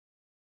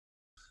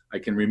I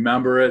can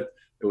remember it.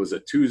 It was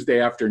a Tuesday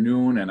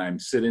afternoon and I'm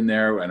sitting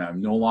there and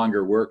I'm no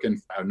longer working.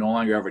 I no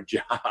longer have a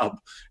job.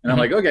 And I'm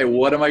like, okay,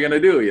 what am I going to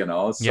do? Yep.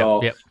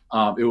 Yep.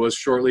 It was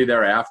shortly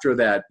thereafter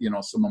that,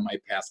 some of my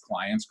past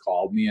clients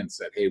called me and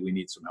said, hey, we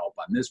need some help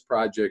on this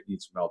project,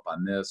 need some help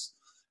on this.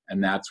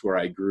 And that's where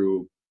I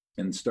grew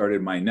and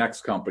started my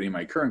next company,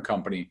 my current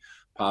company,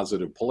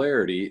 Positive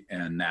Polarity.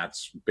 And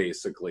that's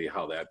basically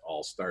how that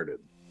all started.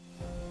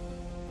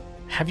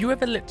 Have you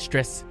ever let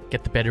stress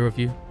get the better of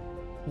you?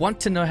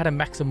 Want to know how to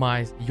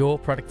maximize your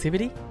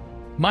productivity?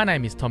 My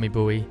name is Tommy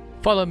Bowie.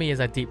 Follow me as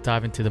I deep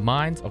dive into the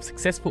minds of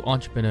successful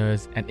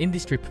entrepreneurs and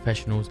industry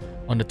professionals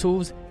on the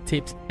tools,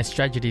 tips, and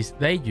strategies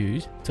they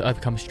use to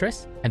overcome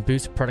stress and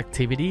boost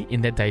productivity in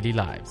their daily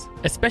lives,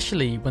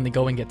 especially when the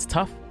going gets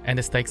tough and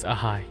the stakes are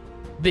high.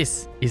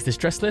 This is the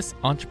Stressless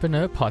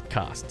Entrepreneur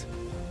Podcast.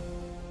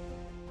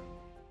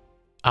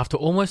 After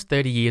almost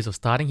 30 years of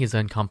starting his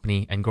own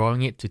company and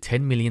growing it to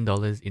 $10 million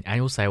in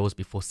annual sales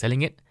before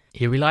selling it,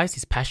 he realized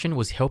his passion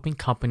was helping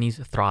companies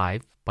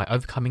thrive by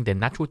overcoming their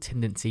natural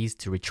tendencies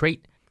to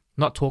retreat,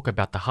 not talk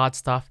about the hard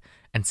stuff,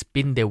 and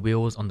spin their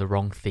wheels on the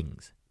wrong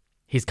things.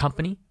 His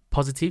company,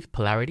 Positive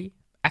Polarity,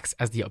 acts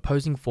as the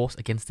opposing force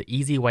against the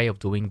easy way of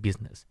doing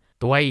business,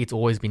 the way it's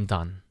always been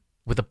done,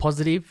 with a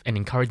positive and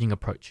encouraging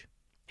approach.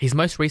 His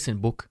most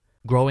recent book,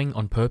 Growing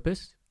on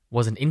Purpose,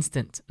 was an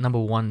instant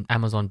 #1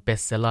 Amazon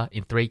bestseller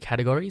in 3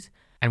 categories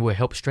and will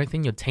help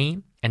strengthen your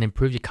team and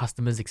improve your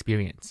customers'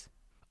 experience.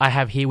 I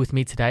have here with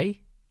me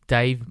today,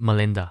 Dave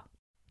Molenda.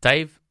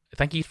 Dave,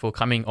 thank you for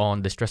coming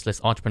on the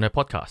Stressless Entrepreneur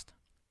Podcast.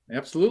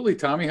 Absolutely,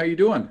 Tommy. How you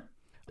doing?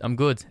 I'm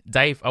good.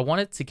 Dave, I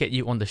wanted to get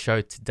you on the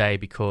show today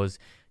because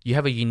you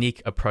have a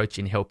unique approach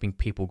in helping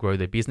people grow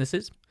their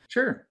businesses.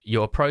 Sure.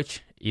 Your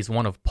approach is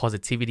one of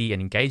positivity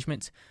and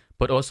engagement,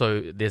 but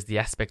also there's the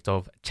aspect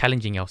of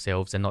challenging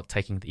ourselves and not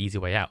taking the easy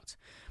way out,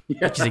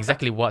 which is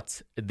exactly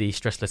what the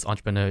Stressless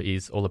Entrepreneur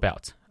is all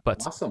about.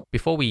 But awesome.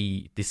 Before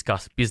we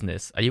discuss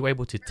business, are you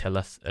able to tell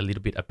us a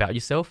little bit about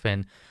yourself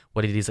and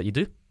what it is that you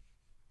do?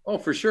 Oh,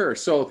 for sure.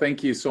 So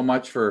thank you so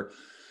much for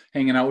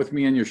hanging out with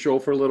me on your show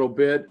for a little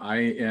bit. I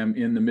am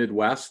in the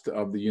Midwest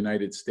of the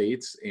United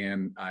States,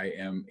 and I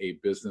am a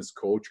business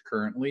coach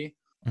currently.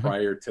 Mm-hmm.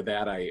 Prior to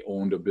that, I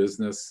owned a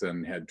business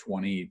and had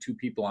 22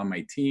 people on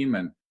my team,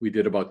 and we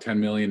did about 10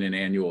 million in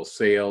annual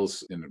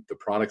sales in the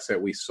products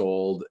that we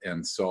sold.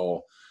 And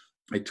so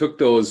I took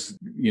those,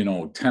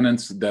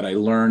 tenets that I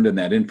learned and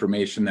that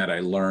information that I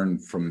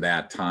learned from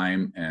that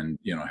time and,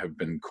 have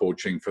been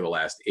coaching for the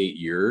last 8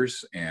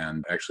 years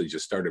and actually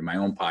just started my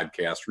own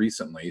podcast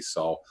recently.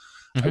 So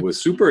I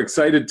was super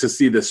excited to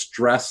see the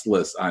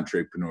Stressless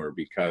Entrepreneur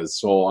because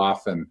so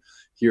often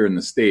here in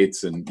the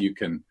States, and you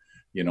can,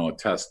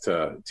 attest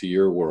to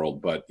your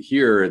world, but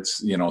here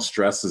it's,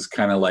 stress is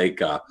kind of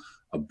like a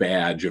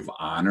badge of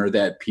honor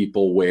that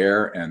people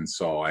wear. And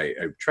so I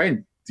try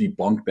and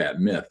debunk that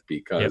myth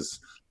because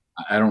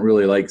I don't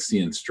really like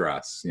seeing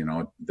stress.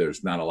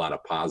 There's not a lot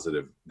of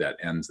positive that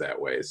ends that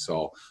way.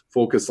 So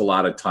focus a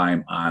lot of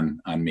time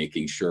on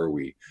making sure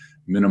we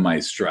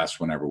minimize stress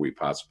whenever we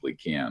possibly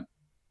can.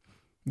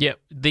 Yeah,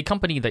 the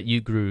company that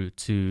you grew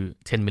to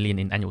 10 million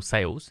in annual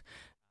sales.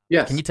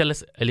 Yes. Can you tell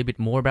us a little bit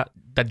more about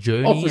that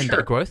journey and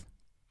that growth?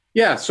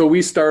 Yeah, so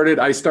I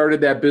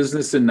started that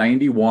business in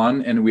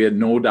 91 and we had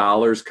no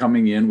dollars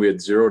coming in. We had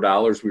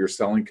 $0. We were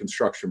selling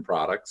construction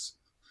products.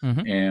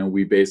 Mm-hmm. And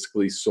we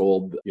basically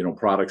sold,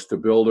 products to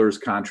builders,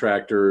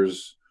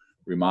 contractors,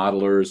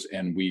 remodelers,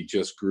 and we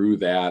just grew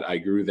that. I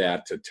grew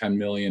that to 10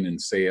 million in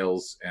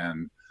sales.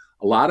 And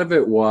a lot of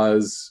it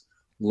was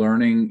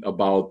learning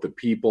about the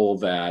people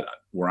that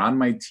were on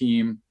my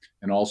team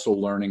and also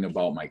learning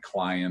about my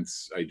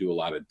clients. I do a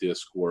lot of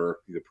disc work,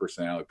 the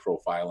personality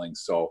profiling.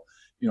 So,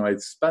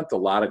 I'd spent a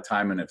lot of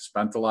time and have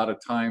spent a lot of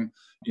time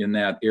in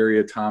that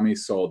area, Tommy.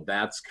 So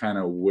that's kind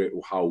of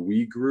how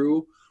we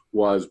grew,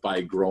 was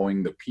by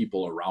growing the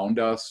people around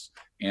us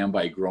and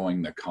by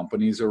growing the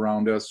companies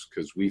around us,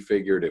 because we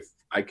figured if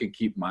I could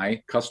keep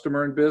my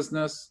customer in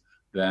business,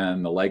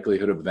 then the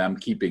likelihood of them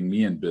keeping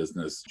me in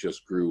business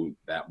just grew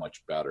that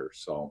much better.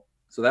 So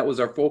that was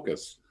our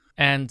focus.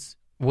 And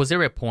was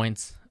there a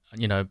point,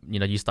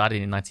 you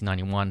started in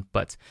 1991,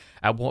 but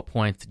at what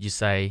point did you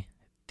say,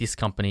 this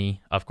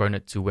company, I've grown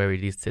it to where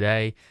it is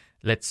today,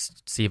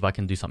 let's see if I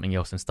can do something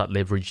else and start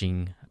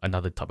leveraging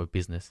another type of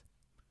business?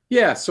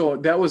 Yeah, so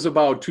that was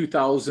about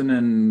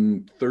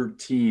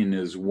 2013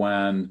 is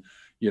when,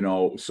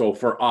 so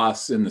for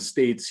us in the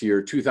States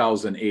here,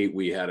 2008,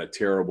 we had a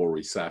terrible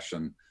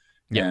recession.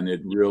 Yep. And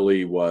it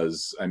really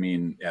was,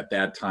 at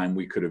that time,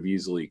 we could have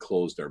easily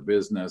closed our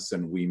business,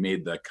 and we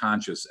made the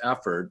conscious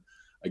effort,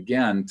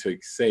 again, to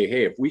say,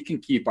 hey, if we can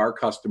keep our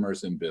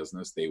customers in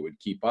business, they would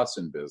keep us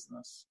in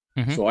business.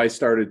 Mm-hmm. So I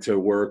started to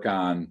work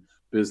on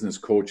business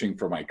coaching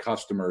for my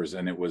customers,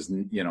 and it was,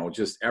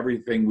 just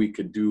everything we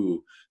could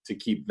do to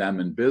keep them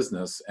in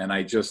business. And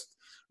I just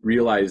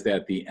realized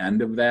at the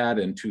end of that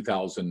in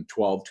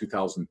 2012,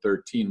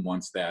 2013,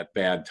 once that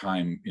bad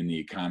time in the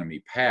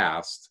economy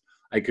passed,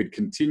 I could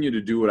continue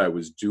to do what I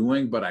was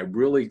doing, but I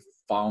really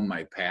found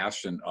my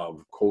passion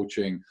of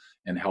coaching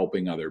and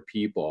helping other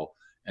people.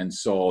 And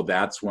so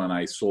that's when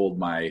I sold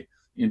my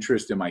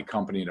interest in my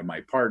company to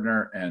my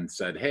partner and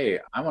said, hey,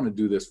 I want to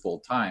do this full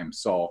time.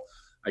 So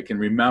I can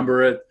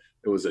remember it.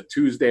 It was a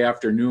Tuesday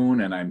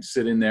afternoon and I'm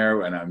sitting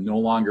there and I'm no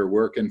longer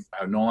working.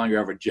 I no longer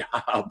have a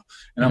job.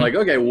 And I'm like,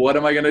 okay, what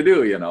am I going to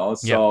do?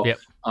 So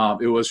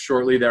it was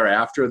shortly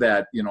thereafter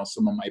that,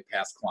 some of my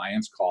past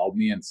clients called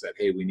me and said,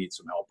 hey, we need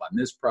some help on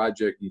this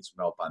project, need some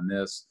help on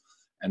this.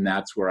 And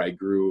that's where I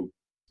grew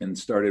and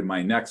started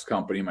my next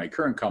company, my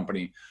current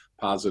company,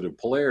 Positive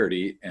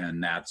Polarity.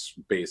 And that's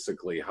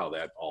basically how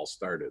that all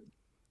started.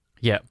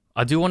 Yeah,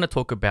 I do want to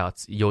talk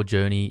about your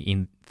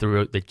journey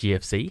through the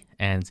GFC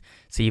and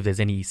see if there's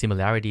any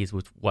similarities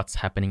with what's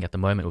happening at the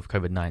moment with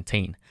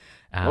COVID-19.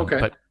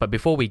 Okay. But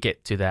before we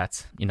get to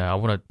that, I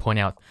want to point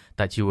out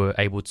that you were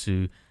able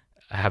to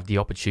have the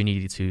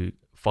opportunity to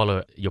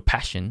follow your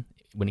passion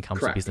when it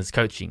comes to business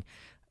coaching.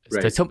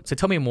 Right. So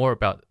tell me more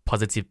about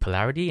Positive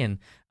Polarity and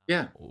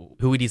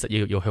who it is that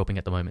you're helping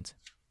at the moment.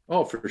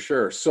 Oh, for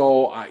sure.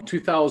 So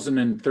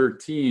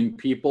 2013,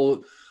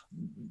 people,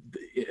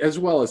 as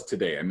well as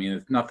today, I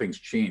mean, nothing's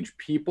changed.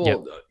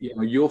 People,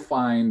 you'll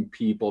find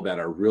people that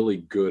are really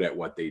good at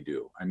what they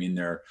do. I mean,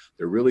 they're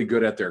really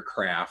good at their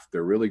craft.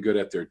 They're really good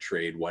at their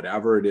trade.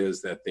 Whatever it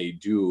is that they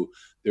do,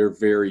 they're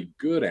very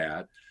good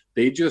at.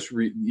 They just,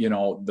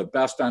 the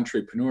best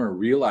entrepreneur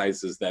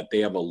realizes that they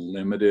have a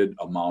limited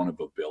amount of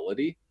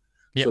ability.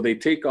 Yep. So they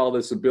take all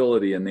this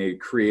ability and they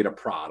create a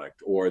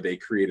product or they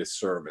create a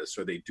service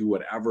or they do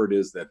whatever it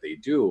is that they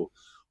do.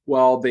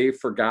 Well, they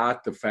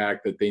forgot the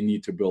fact that they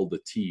need to build a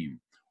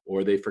team,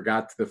 or they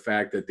forgot the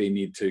fact that they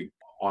need to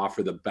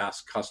offer the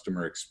best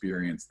customer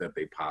experience that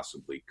they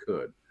possibly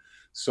could.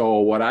 So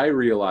what I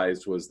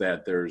realized was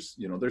that there's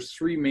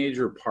three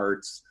major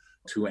parts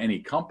to any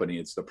company.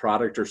 It's the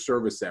product or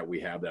service that we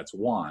have. That's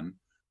one.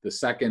 The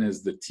second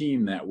is the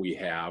team that we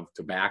have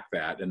to back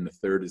that. And the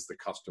third is the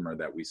customer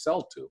that we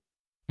sell to.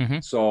 Mm-hmm.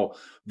 So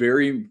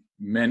very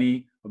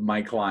many of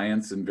my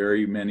clients and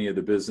very many of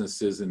the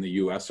businesses in the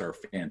US are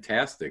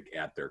fantastic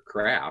at their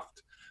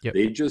craft. Yep.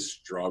 They just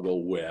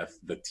struggle with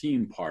the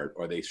team part,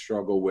 or they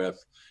struggle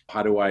with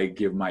how do I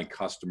give my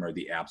customer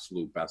the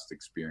absolute best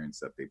experience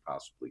that they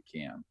possibly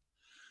can.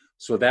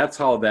 So that's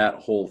how that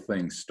whole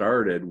thing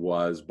started,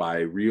 was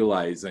by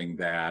realizing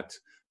that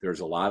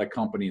there's a lot of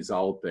companies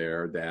out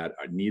there that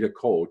need a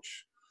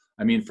coach.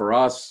 I mean, for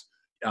us,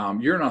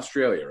 you're in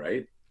Australia,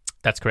 right?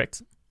 That's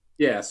correct.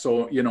 Yeah.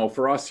 So,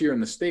 for us here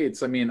in the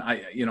States, I mean,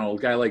 a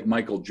guy like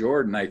Michael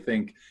Jordan, I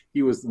think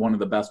he was one of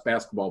the best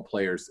basketball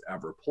players to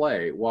ever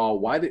play. Well,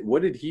 what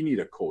did he need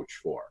a coach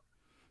for?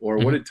 Or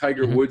what did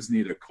Tiger Woods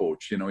need a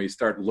coach? You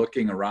start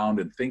looking around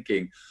and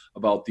thinking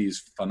about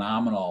these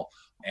phenomenal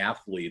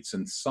athletes,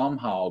 and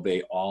somehow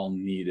they all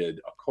needed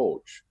a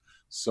coach.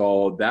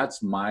 So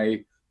that's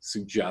my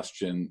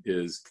suggestion,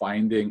 is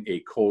finding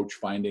a coach,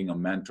 finding a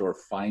mentor,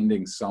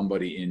 finding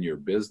somebody in your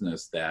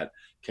business that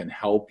can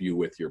help you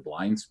with your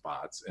blind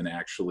spots and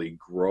actually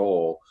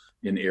grow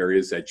in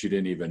areas that you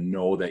didn't even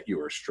know that you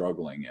were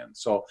struggling in.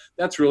 So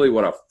that's really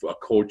what a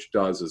coach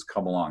does, is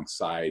come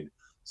alongside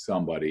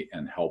somebody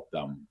and help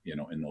them,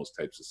 in those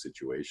types of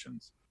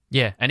situations.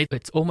 Yeah. And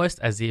it's almost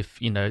as if,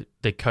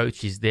 the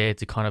coach is there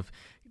to kind of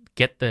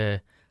get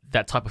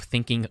that type of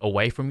thinking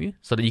away from you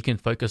so that you can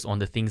focus on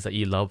the things that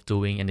you love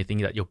doing and the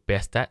things that you're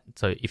best at.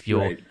 So if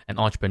you're an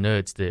entrepreneur,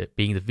 it's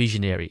being the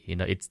visionary,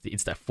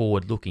 it's that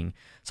forward looking.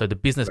 So the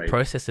business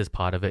processes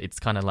part of it, it's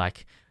kind of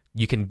like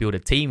you can build a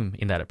team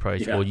in that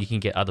approach, or you can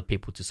get other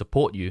people to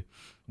support you,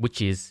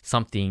 which is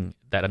something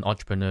that an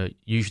entrepreneur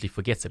usually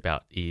forgets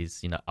about,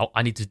 is,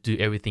 I need to do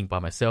everything by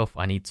myself.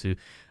 I need to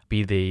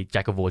be the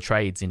jack of all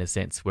trades in a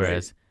sense.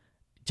 Whereas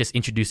just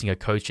introducing a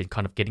coach and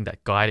kind of getting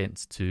that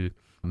guidance to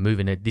move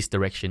in this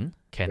direction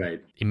can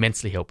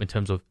immensely help in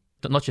terms of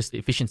not just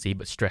efficiency,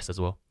 but stress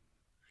as well.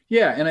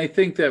 Yeah. And I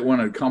think that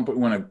when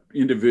an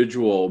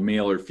individual,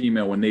 male or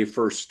female, when they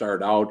first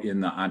start out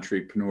in the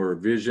entrepreneur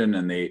vision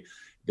and they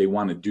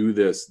want to do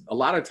this, a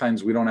lot of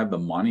times we don't have the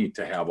money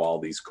to have all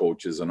these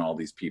coaches and all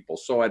these people.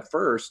 So at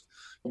first,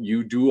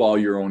 you do all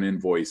your own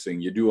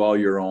invoicing, you do all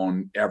your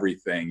own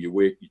everything, you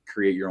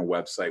create your own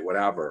website,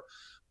 whatever.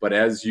 But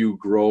as you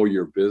grow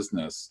your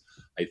business,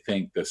 I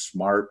think the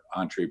smart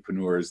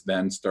entrepreneurs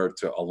then start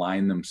to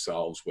align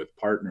themselves with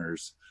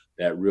partners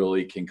that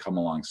really can come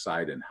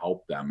alongside and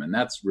help them. And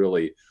that's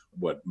really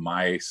what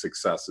my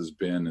success has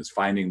been, is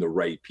finding the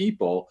right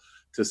people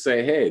to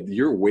say, hey,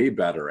 you're way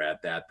better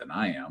at that than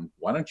I am.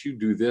 Why don't you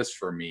do this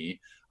for me?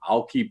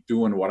 I'll keep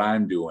doing what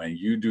I'm doing.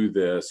 You do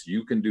this,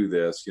 you can do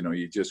this.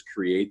 You just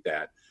create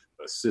that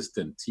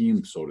assistant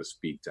team, so to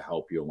speak, to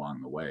help you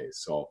along the way.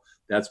 So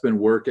that's been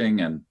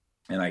working. And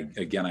I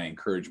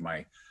encourage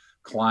my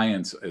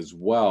clients as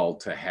well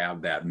to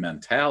have that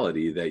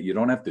mentality that you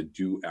don't have to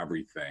do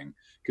everything,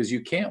 because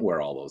you can't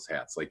wear all those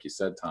hats. Like you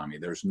said, Tommy,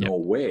 there's no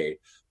way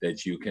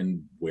that you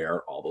can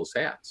wear all those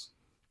hats.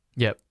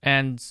 Yep.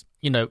 And,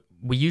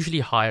 we usually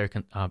hire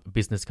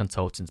business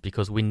consultants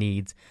because we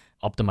need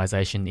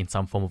optimization in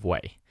some form of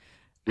way.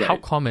 Right. How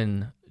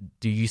common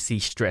do you see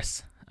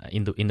stress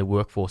in the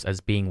workforce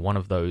as being one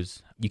of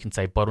those, you can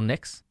say,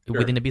 bottlenecks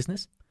within a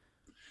business?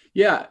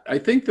 Yeah, I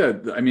think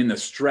that, the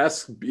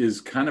stress is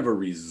kind of a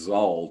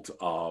result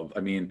of,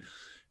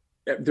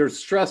 there's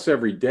stress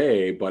every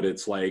day, but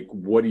it's like,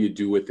 what do you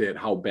do with it?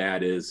 How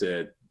bad is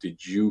it?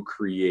 Did you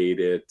create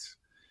it?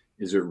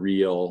 Is it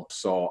real?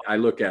 So I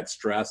look at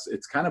stress,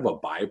 it's kind of a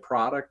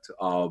byproduct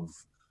of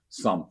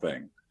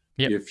something.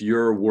 Yep. If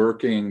you're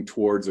working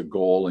towards a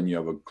goal and you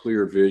have a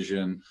clear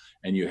vision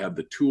and you have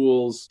the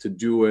tools to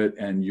do it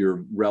and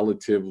you're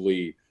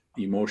relatively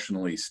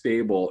emotionally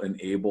stable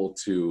and able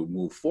to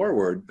move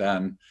forward,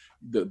 then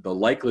the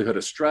likelihood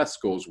of stress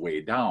goes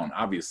way down.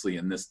 Obviously,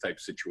 in this type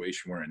of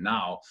situation we're in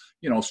now,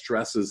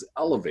 stress is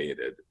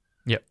elevated.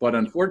 Yep. But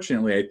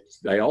unfortunately,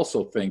 I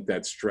also think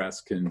that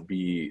stress can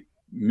be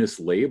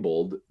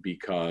mislabeled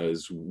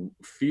because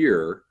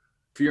fear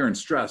and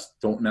stress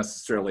don't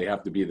necessarily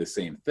have to be the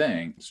same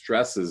thing.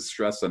 Stress is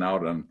stressing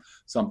out on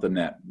something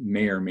that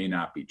may or may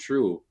not be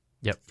true.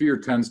 Yep. Fear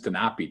tends to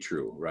not be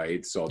true,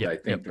 right? So Yep. I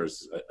think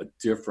there's a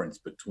difference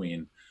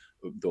between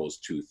those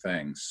two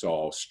things.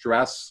 So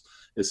stress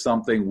is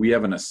something we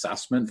have an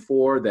assessment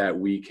for that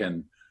we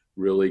can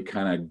really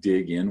kind of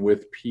dig in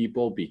with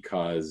people,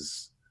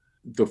 because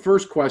the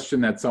first question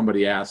that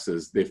somebody asks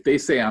is if they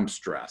say I'm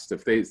stressed.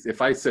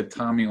 If I said,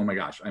 Tommy, oh my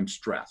gosh, I'm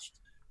stressed.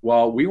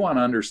 Well, we want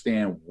to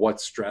understand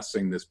what's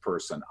stressing this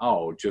person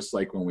out, just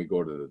like when we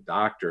go to the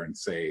doctor and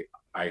say,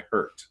 I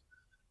hurt.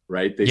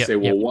 Right? They say,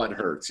 well, what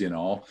hurts?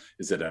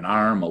 Is it an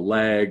arm, a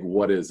leg?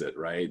 What is it?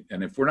 Right?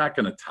 And if we're not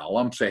going to tell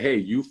them, say, hey,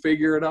 you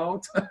figure it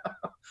out.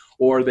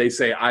 Or they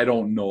say, I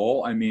don't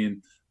know.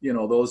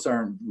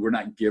 We're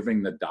not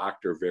giving the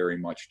doctor very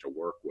much to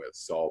work with.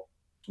 So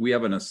we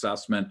have an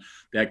assessment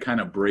that kind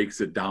of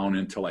breaks it down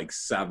into like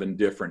 7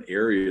 different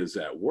areas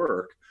at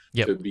work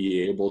to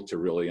be able to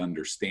really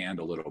understand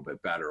a little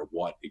bit better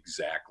what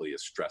exactly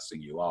is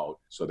stressing you out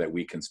so that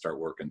we can start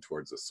working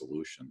towards a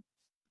solution.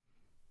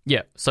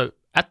 Yeah. So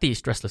at the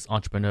Stressless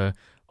Entrepreneur,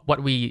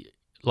 what we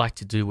like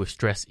to do with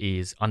stress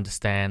is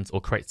understand or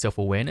create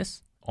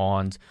self-awareness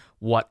on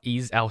what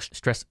is our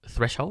stress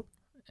threshold,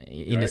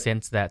 in the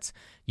sense that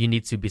you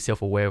need to be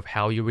self-aware of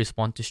how you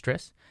respond to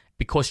stress,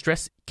 because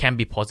stress can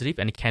be positive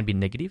and it can be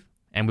negative.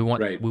 And we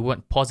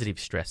want positive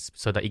stress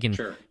so that it can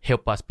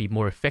help us be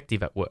more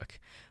effective at work.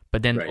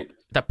 But then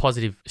that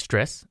positive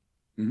stress,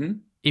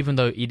 even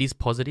though it is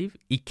positive,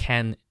 it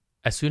can,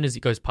 as soon as it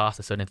goes past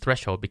a certain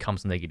threshold,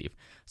 becomes negative.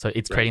 So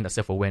it's creating that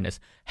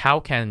self-awareness. How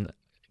can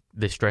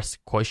the stress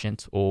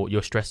quotient or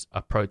your stress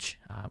approach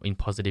in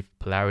positive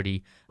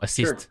polarity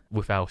assist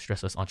with our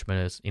stressless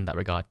entrepreneurs in that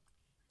regard?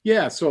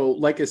 Yeah. So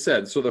like I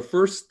said, so the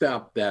first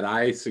step that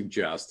I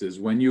suggest is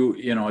when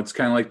it's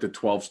kind of like the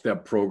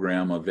 12-step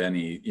program of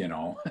any,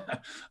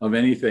 of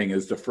anything,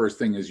 is the first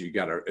thing is you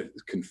got to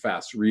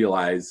confess,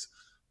 realize,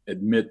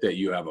 admit that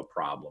you have a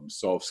problem.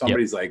 So if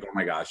somebody's like, oh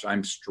my gosh,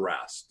 I'm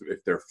stressed,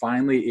 if they're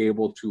finally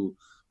able to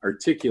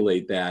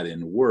articulate that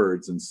in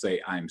words and say,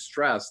 I'm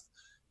stressed,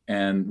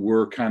 and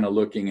we're kind of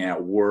looking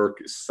at work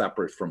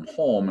separate from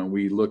home, and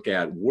we look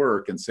at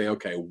work and say,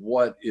 okay,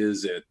 what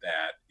is it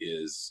that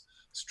is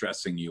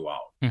stressing you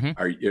out?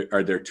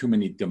 Are there too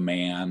many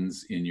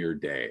demands in your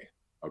day?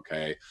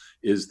 Okay.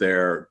 Is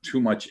there too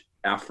much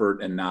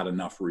effort and not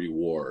enough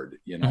reward?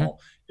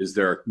 Is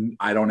there,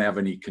 I don't have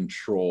any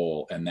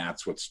control and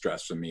that's what's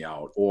stressing me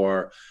out?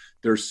 Or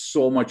there's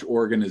so much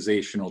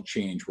organizational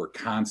change. We're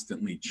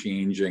constantly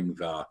changing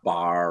the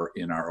bar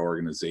in our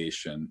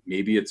organization.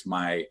 Maybe it's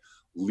my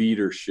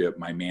leadership,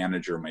 my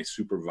manager, my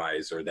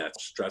supervisor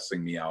that's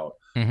stressing me out.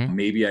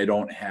 Maybe I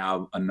don't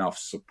have enough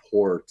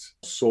support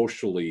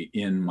socially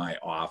in my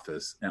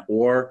office.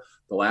 Or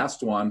the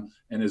last one,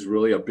 and is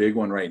really a big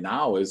one right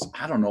now, is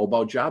I don't know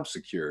about job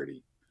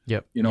security.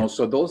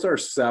 So those are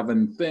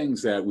 7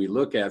 things that we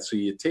look at. So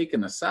you take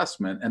an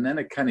assessment and then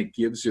it kind of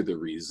gives you the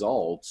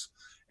results.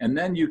 And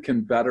then you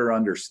can better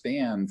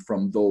understand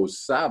from those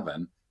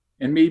 7,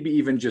 and maybe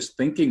even just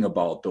thinking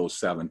about those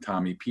 7,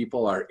 Tommy,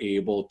 people are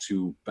able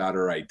to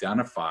better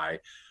identify,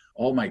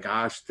 oh my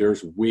gosh,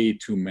 there's way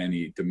too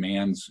many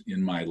demands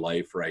in my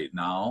life right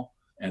now.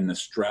 And the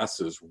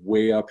stress is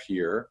way up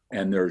here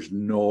and there's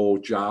no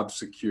job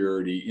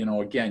security.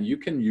 Again, you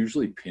can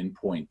usually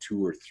pinpoint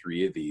 2 or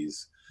 3 of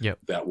these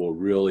that will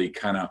really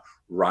kind of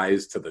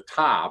rise to the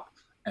top.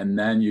 And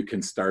then you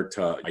can start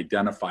to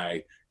identify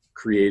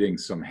creating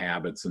some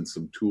habits and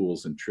some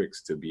tools and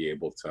tricks to be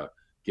able to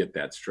get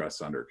that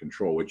stress under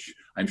control, which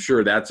I'm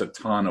sure that's a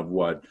ton of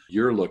what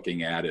you're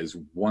looking at, is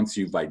once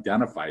you've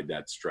identified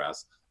that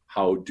stress,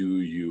 how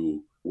do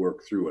you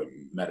work through it?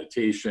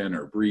 Meditation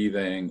or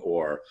breathing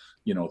or,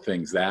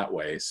 things that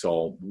way.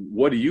 So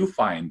what do you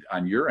find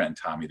on your end,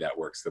 Tommy, that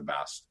works the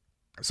best?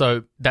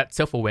 So that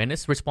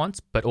self-awareness response,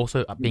 but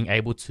also being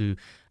able to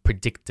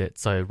predict it.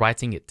 So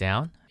writing it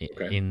down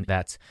in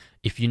that,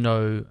 if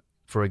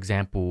for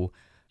example,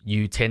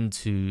 you tend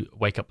to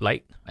wake up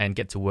late and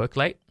get to work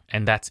late,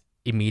 and that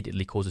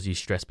immediately causes you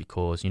stress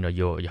because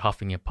you're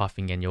huffing and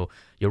puffing and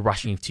you're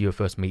rushing to your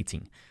first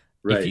meeting.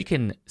 If you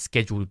can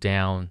schedule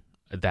down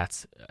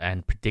that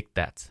and predict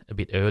that a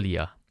bit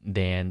earlier,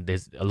 then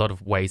there's a lot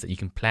of ways that you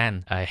can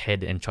plan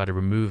ahead and try to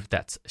remove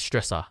that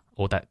stressor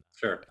or that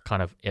Sure.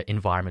 kind of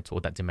environment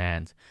or that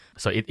demand.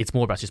 So it's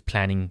more about just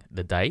planning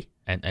the day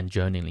and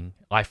journaling,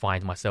 I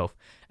find myself.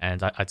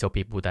 And I tell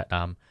people that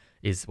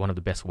is one of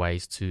the best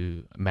ways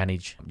to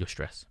manage your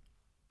stress.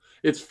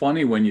 It's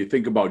funny when you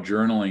think about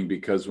journaling,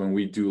 because when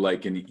we do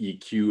like an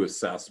EQ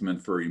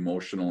assessment for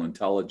emotional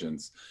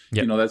intelligence,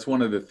 Yep. that's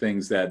one of the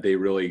things that they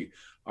really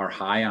are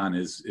high on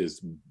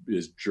is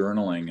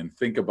journaling. And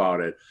think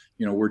about it,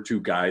 we're two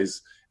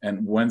guys,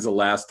 and when's the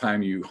last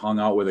time you hung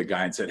out with a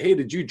guy and said, "Hey,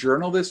 did you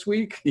journal this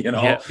week?"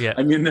 Yeah.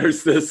 I mean,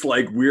 there's this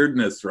like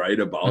weirdness, right,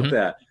 about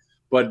that.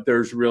 But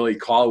there's really,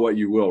 call it what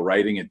you will,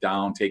 writing it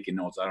down, taking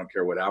notes, I don't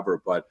care,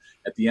 whatever. But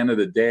at the end of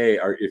the day,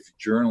 if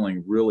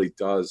journaling really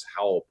does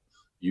help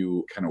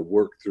you kind of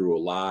work through a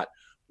lot,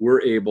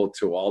 we're able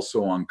to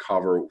also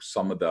uncover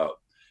some of the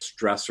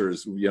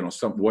stressors,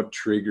 what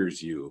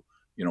triggers you,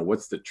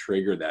 what's the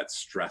trigger that's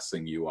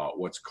stressing you out?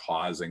 What's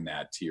causing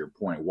that, to your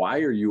point? Why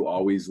are you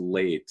always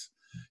late?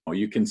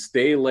 You can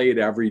stay late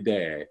every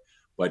day,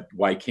 but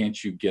why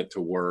can't you get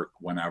to work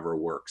whenever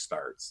work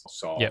starts?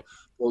 So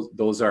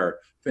those are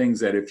things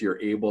that if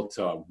you're able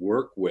to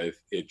work with,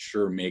 it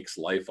sure makes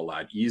life a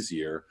lot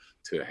easier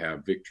to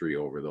have victory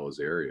over those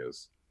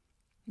areas.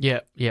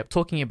 Yeah.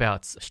 Talking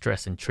about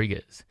stress and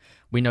triggers,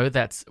 we know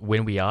that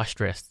when we are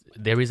stressed,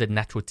 there is a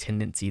natural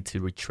tendency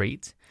to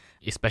retreat,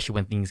 especially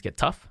when things get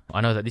tough.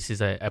 I know that this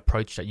is an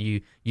approach that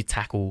you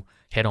tackle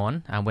head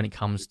on when it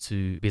comes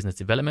to business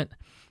development.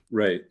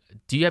 Right.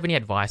 Do you have any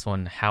advice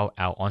on how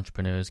our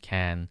entrepreneurs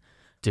can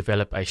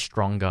develop a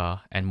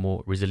stronger and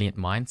more resilient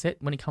mindset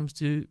when it comes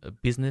to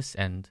business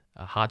and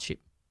hardship?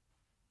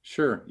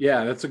 Sure.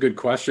 Yeah, that's a good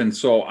question.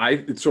 So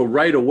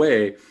right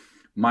away,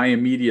 my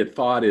immediate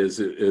thought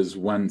is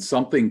when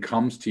something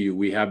comes to you,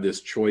 we have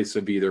this choice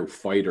of either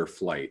fight or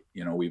flight.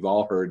 We've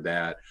all heard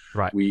that.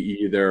 Right. We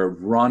either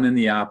run in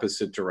the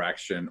opposite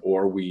direction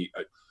or we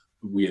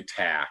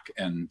attack.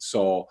 And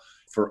so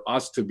for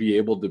us to be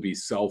able to be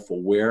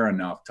self-aware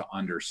enough to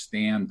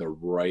understand the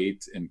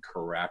right and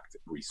correct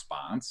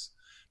response.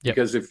 Yep.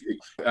 Because if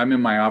I'm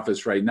in my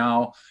office right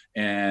now,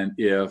 and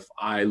if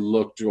I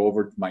looked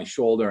over my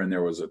shoulder and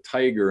there was a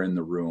tiger in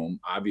the room,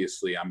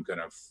 obviously I'm going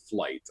to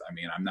flight. I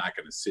mean, I'm not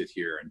going to sit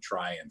here and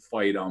try and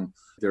fight them.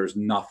 There's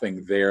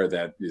nothing there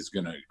that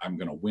I'm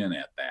going to win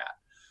at that.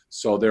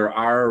 So there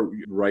are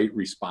right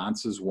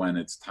responses when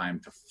it's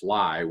time to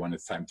fly, when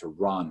it's time to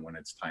run, when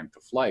it's time to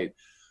flight.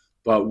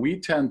 But we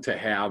tend to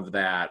have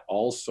that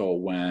also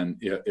when,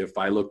 if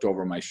I looked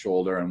over my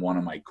shoulder and one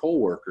of my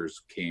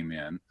coworkers came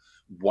in,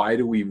 why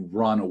do we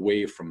run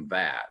away from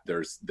that?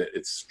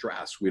 It's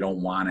stress. We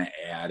don't want to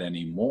add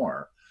any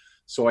more.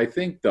 So I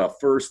think the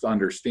first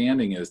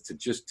understanding is to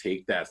just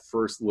take that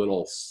first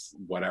little,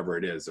 whatever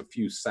it is, a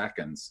few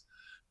seconds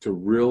to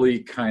really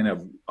kind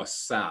of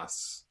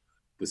assess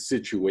the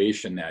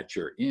situation that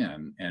you're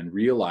in and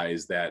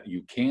realize that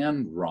you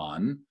can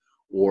run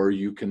or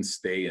you can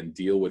stay and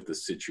deal with the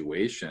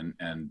situation.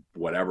 And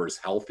whatever's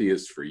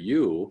healthiest for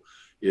you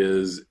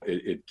is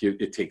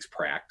it takes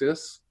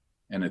practice.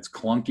 And it's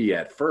clunky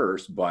at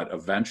first, but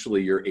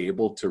eventually you're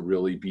able to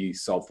really be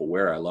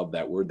self-aware. I love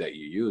that word that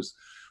you use.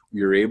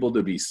 You're able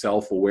to be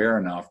self-aware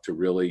enough to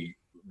really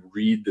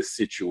read the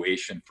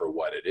situation for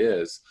what it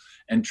is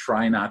and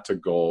try not to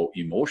go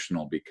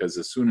emotional, because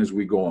as soon as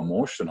we go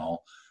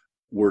emotional,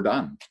 we're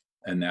done.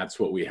 And that's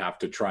what we have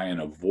to try and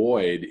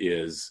avoid,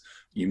 is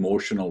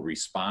emotional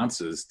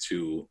responses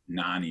to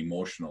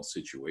non-emotional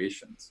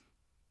situations.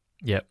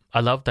 Yeah.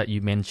 I love that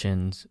you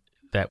mentioned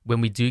that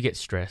when we do get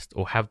stressed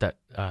or have that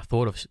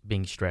thought of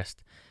being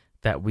stressed,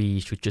 that we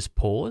should just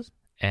pause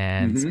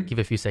and give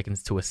a few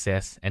seconds to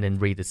assess and then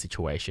read the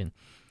situation.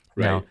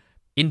 Right. Now,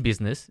 in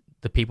business,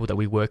 the people that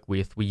we work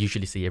with, we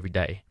usually see every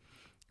day.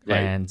 Right.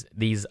 And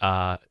these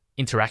are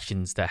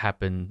interactions that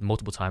happen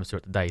multiple times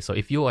throughout the day. So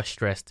if you are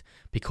stressed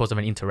because of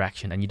an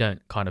interaction and you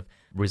don't kind of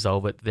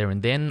resolve it there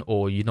and then,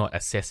 or you're not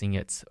assessing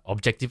it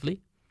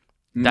objectively,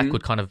 that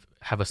could kind of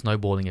have a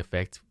snowballing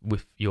effect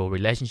with your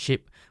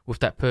relationship with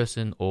that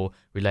person, or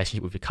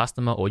relationship with your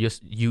customer, or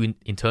just you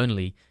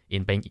internally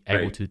in being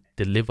able to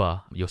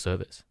deliver your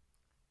service.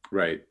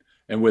 Right.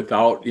 And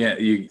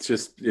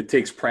it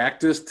takes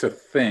practice to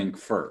think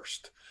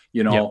first.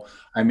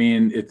 I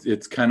mean,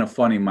 it's kind of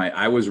funny.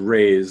 I was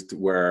raised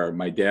where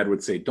my dad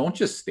would say, "Don't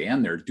just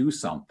stand there, do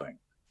something."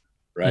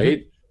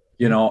 Right.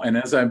 And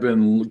as I've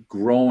been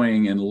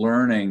growing and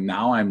learning,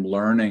 now I'm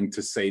learning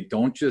to say,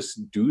 don't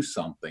just do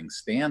something,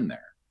 stand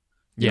there.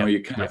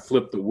 You kind of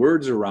flip the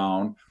words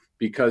around,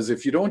 because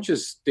if you don't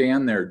just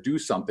stand there, do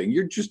something,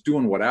 you're just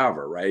doing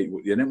whatever, right?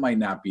 And it might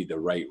not be the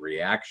right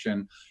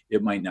reaction.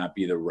 It might not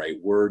be the right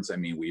words. I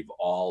mean, we've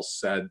all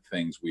said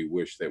things we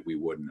wish that we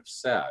wouldn't have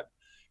said.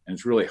 And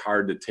it's really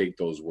hard to take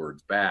those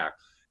words back.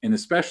 And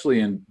especially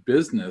in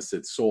business,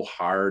 it's so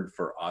hard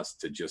for us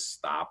to just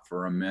stop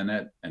for a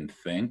minute and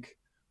think.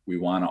 We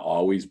want to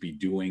always be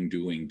doing.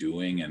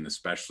 And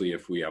especially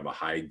if we have a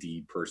high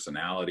D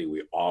personality,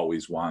 we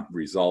always want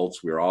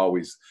results. We're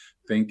always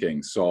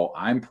thinking. So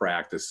I'm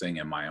practicing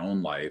in my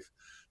own life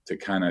to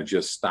kind of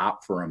just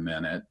stop for a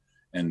minute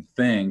and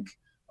think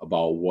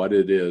about what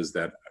it is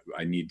that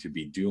I need to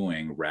be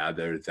doing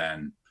rather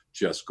than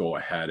just go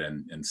ahead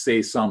and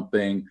say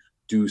something,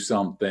 do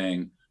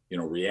something,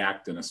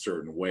 react in a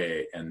certain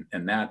way. And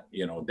that,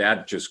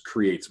 that just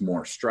creates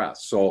more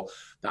stress. So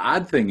the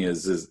odd thing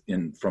is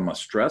from a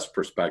stress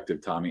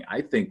perspective, Tommy,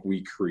 I think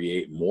we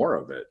create more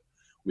of it.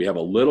 We have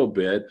a little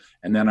bit,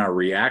 and then our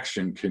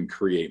reaction can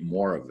create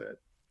more of it.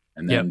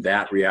 And then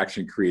that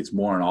reaction creates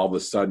more, and all of a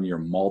sudden you're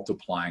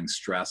multiplying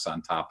stress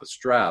on top of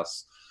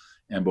stress.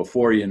 And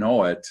before you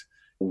know it,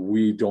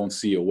 we don't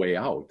see a way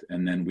out.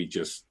 And then we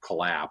just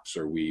collapse,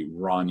 or we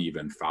run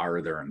even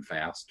farther and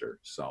faster.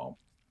 So.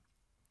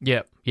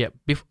 Yeah.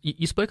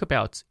 You spoke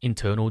about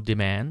internal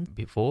demand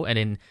before, and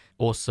then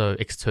also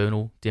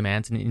external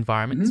demands in the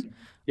environment. Mm-hmm.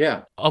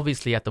 Yeah.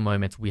 Obviously, at the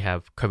moment, we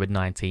have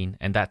COVID-19,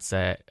 and that's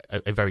a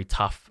very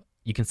tough,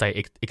 you can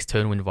say,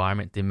 external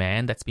environment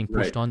demand that's been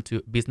pushed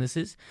onto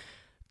businesses.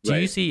 Do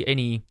you see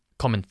any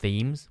common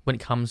themes when it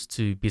comes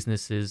to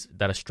businesses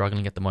that are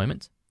struggling at the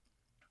moment?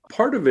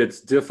 Part of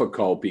it's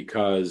difficult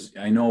because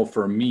I know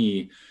for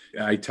me,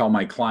 I tell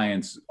my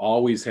clients,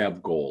 always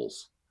have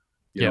goals.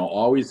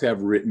 Always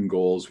have written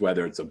goals,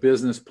 whether it's a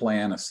business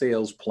plan, a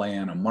sales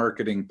plan, a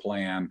marketing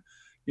plan,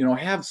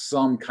 have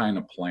some kind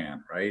of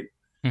plan, right?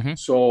 Mm-hmm.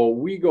 So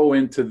we go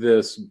into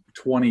this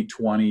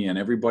 2020 and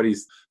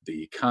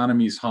the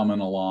economy's humming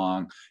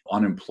along.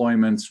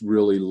 Unemployment's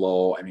really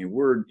low. I mean,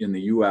 we're in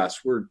the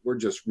US, we're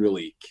just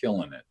really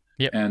killing it.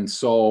 Yep. And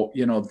so,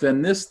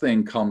 then this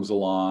thing comes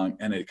along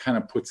and it kind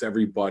of puts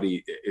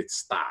everybody, it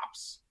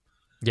stops.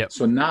 Yep.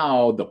 So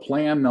now the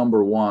plan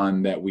number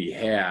one that we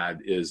had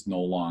is no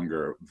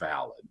longer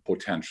valid,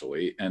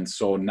 potentially. And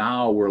so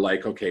now we're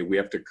like, okay, we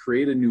have to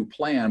create a new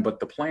plan, but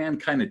the plan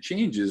kind of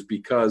changes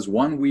because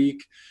 1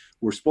 week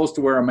we're supposed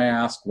to wear a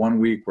mask, 1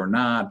 week we're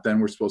not, then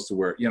we're supposed to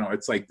wear,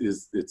 it's like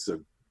it's a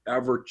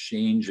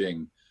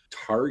ever-changing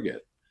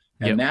target.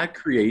 And that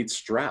creates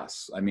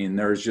stress. I mean,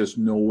 there's just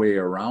no way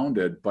around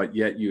it, but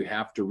yet you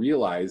have to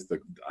realize that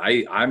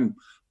I'm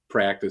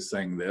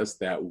practicing this,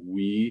 that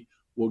we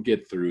will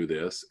get through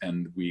this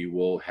and we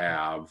will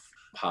have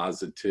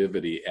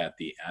positivity at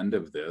the end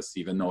of this,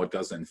 even though it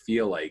doesn't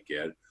feel like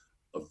it.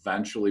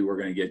 Eventually, we're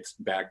going to get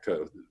back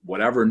to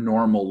whatever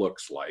normal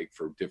looks like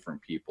for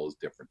different people's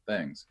different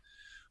things.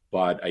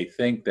 But I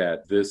think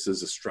that this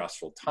is a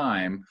stressful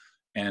time.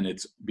 And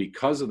it's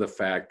because of the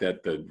fact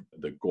that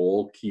the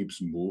goal keeps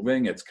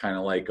moving. It's kind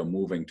of like a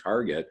moving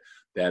target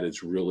that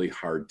it's really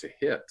hard to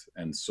hit.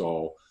 And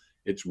so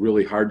it's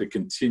really hard to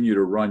continue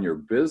to run your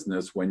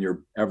business when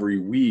every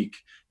week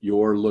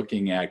you're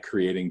looking at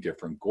creating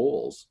different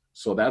goals.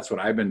 So that's what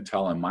I've been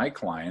telling my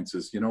clients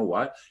is,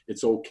 what?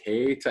 It's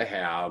okay to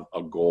have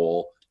a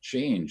goal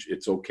change.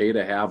 It's okay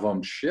to have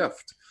them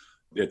shift.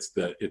 It's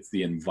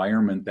the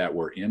environment that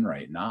we're in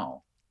right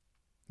now.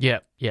 Yeah.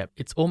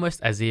 It's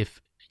almost as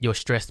if you're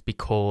stressed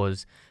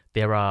because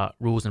there are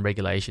rules and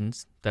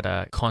regulations that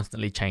are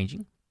constantly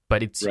changing,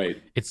 but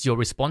it's your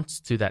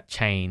response to that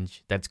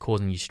change that's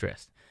causing you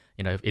stress.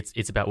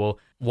 It's about, well,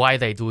 why are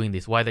they doing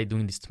this? Why are they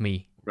doing this to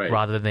me? Right.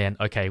 Rather than,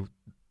 okay,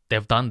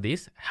 they've done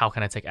this. How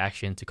can I take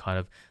action to kind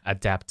of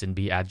adapt and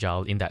be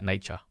agile in that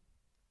nature?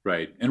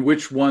 Right. And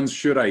which ones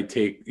should I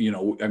take?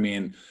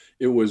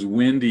 It was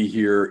windy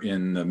here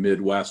in the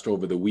Midwest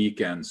over the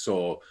weekend.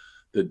 So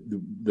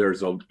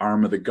there's an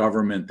arm of the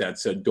government that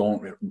said,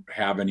 don't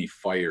have any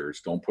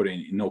fires, don't put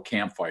no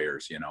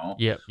campfires,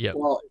 Yeah.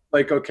 Well,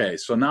 okay,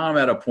 so now I'm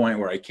at a point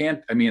where I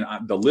can't,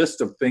 the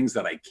list of things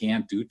that I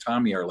can't do,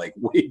 Tommy, are like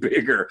way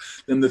bigger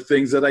than the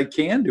things that I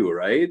can do,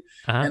 right?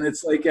 Uh-huh. And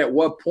it's like, at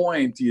what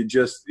point do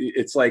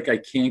it's like, I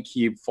can't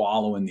keep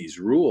following these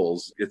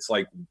rules. It's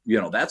like,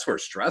 that's where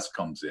stress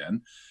comes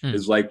in,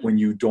 is like when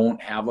you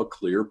don't have a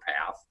clear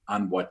path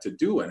on what to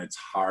do. And it's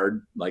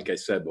hard, like I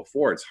said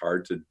before, it's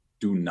hard to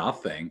do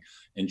nothing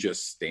and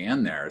just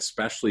stand there,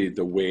 especially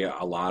the way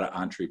a lot of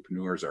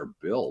entrepreneurs are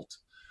built.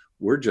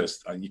 We're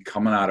just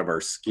coming out of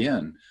our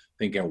skin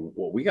thinking,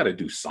 well, we got to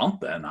do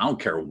something. I don't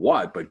care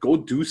what, but go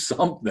do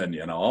something,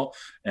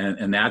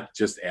 and that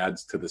just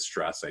adds to the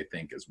stress, I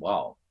think, as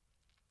well.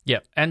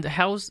 Yeah. And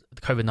how's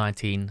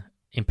COVID-19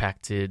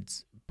 impacted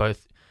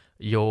both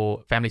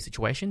your family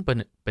situation,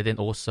 but then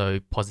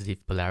also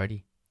positive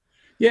Polarity?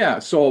 Yeah,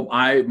 so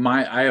I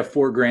have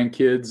 4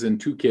 grandkids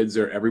and 2 kids.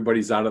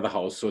 Everybody's out of the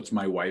house, so it's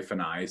my wife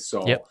and I.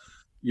 So,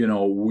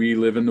 we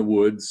live in the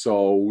woods,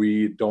 so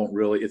we don't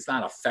really. It's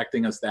not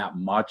affecting us that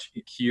much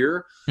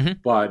here,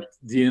 but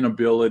the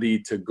inability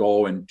to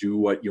go and do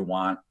what you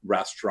want,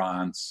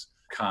 restaurants,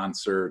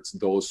 concerts,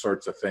 those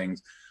sorts of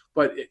things.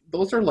 But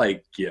those are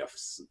like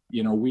gifts.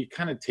 We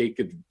kind of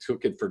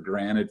took it for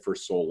granted for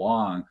so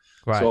long.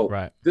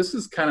 Right. This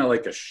is kind of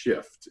like a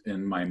shift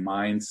in my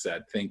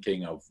mindset,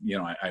 thinking of,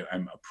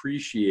 I'm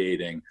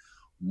appreciating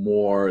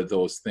more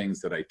those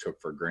things that I took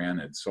for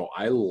granted. So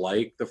I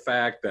like the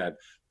fact that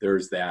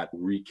there's that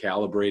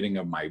recalibrating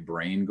of my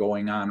brain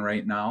going on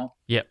right now.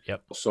 Yep.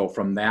 So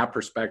from that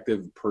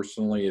perspective,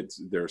 personally,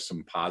 there's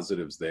some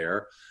positives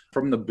there.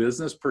 From the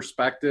business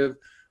perspective,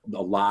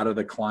 A lot of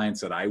the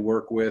clients that I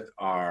work with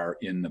are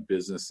in the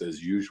business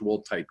as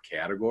usual type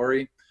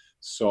category.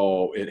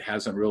 So it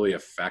hasn't really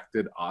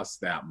affected us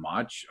that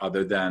much,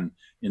 other than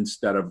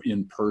instead of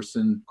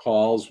in-person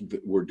calls,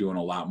 we're doing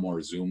a lot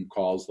more Zoom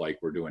calls like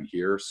we're doing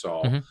here.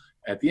 So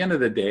at the end of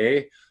the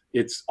day,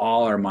 it's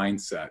all our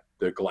mindset.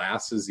 The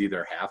glass is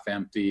either half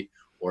empty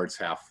or it's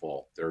half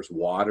full. There's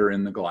water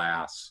in the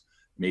glass.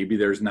 Maybe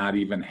there's not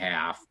even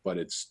half, but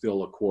it's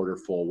still a quarter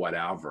full,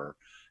 whatever.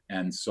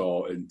 And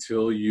so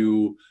until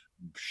you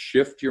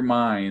shift your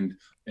mind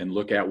and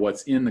look at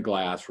what's in the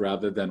glass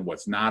rather than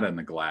what's not in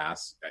the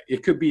glass,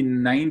 it could be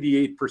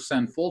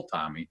 98% full,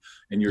 Tommy,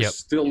 and you're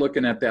still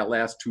looking at that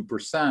last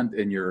 2%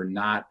 and you're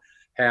not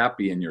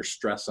happy and you're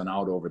stressing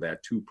out over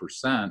that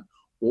 2%.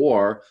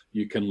 Or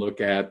you can look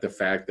at the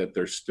fact that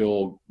there's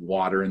still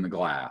water in the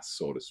glass,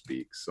 so to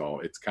speak. So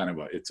it's kind of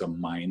it's a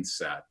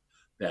mindset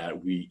that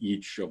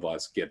each of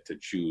us get to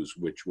choose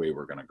which way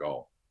we're going to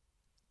go.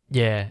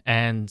 Yeah,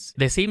 and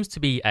there seems to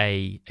be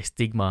a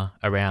stigma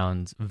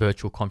around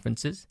virtual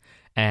conferences,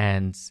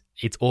 and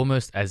it's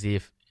almost as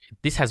if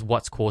this has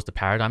what's caused a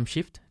paradigm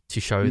shift to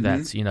show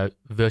that, you know,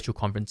 virtual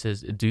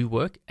conferences do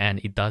work and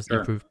it does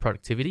improve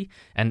productivity.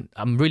 And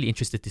I'm really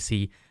interested to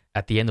see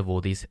at the end of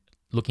all this,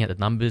 looking at the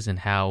numbers and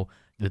how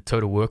the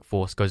total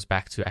workforce goes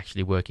back to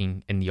actually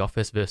working in the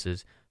office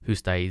versus who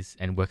stays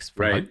and works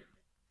from home.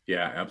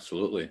 Yeah,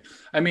 absolutely.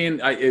 I mean,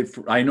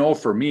 I know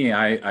for me,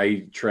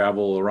 I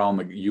travel around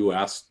the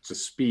U.S. to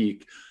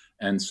speak,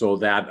 and so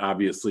that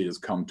obviously has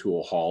come to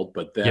a halt.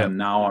 But then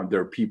now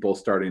there are people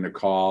starting to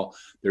call.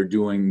 They're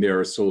doing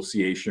their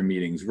association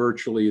meetings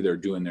virtually. They're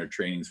doing their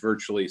trainings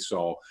virtually.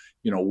 So,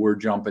 you know, we're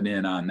jumping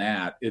in on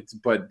that.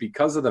 But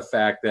because of the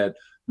fact that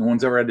no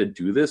one's ever had to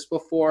do this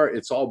before,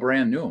 it's all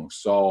brand new.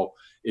 So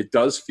it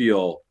does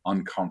feel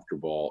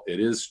uncomfortable. It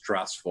is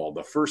stressful.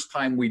 The first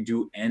time we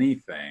do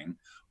anything,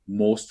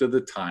 most of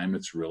the time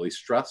it's really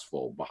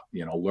stressful.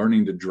 You know,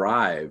 learning to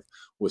drive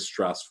was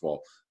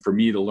stressful. For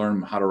me to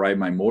learn how to ride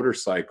my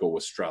motorcycle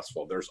was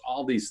stressful. There's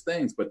all these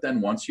things, but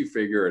then once you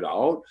figure it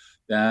out,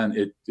 then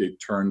it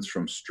turns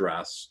from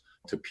stress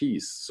to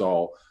peace.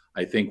 So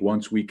I think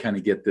once we kind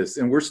of get this,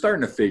 and we're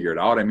starting to figure it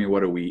out. I mean,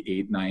 what are we,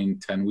 8, 9,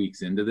 10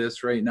 weeks into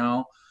this right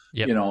now?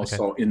 You know,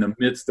 so in the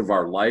midst of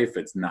our life,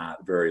 it's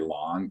not very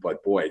long,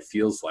 but boy, it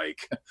feels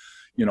like,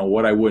 you know,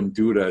 what I wouldn't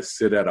do to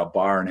sit at a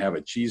bar and have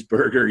a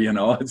cheeseburger, you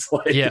know, it's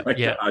like,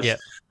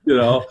 you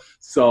know,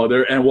 so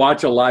and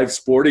watch a live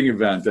sporting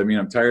event. I mean,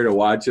 I'm tired of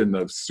watching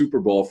the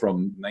Super Bowl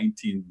from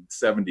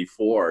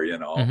 1974, you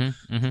know,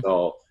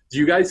 so do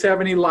you guys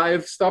have any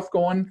live stuff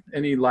going?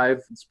 Any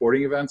live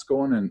sporting events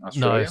going in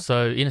Australia? No.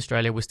 So in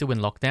Australia, we're still in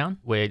lockdown.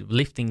 We're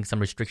lifting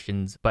some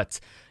restrictions, but,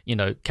 you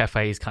know,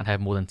 cafes can't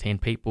have more than 10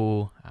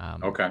 people.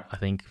 I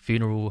think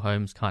funeral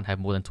homes can't have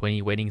more than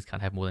 20. Weddings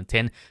can't have more than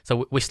 10.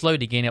 So we're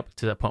slowly getting up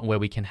to the point where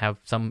we can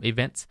have some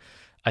events.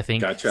 I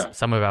think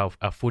some of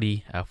our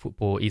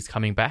football is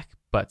coming back,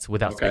 but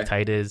without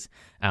spectators.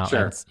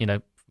 And, you know,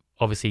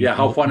 obviously. Yeah,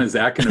 how fun is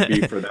that going to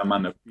be for them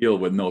on the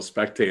field with no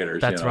spectators?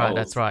 That's right.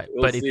 That's right.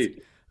 We'll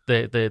see.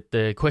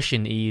 The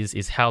question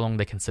is how long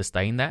they can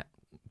sustain that,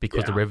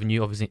 because the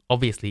revenue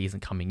obviously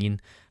isn't coming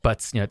in.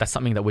 But, you know, that's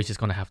something that we're just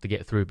going to have to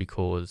get through,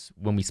 because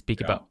when we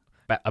speak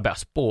about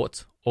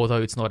sport,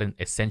 although it's not an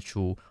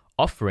essential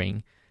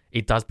offering,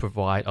 it does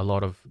provide a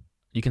lot of,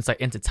 you can say,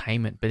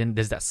 entertainment, but then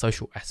there's that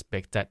social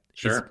aspect that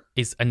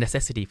is a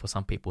necessity for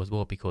some people as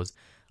well, because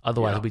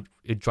otherwise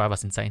it'd drive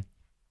us insane.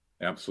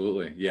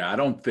 Absolutely. Yeah, I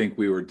don't think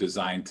we were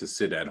designed to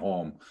sit at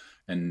home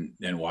and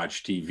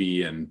watch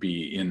TV and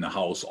be in the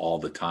house all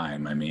the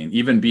time. I mean,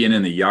 even being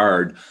in the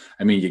yard,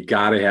 I mean, you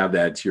got to have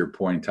that, to your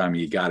point, Tommy,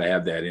 you got to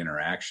have that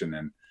interaction,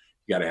 and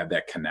you got to have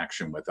that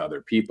connection with other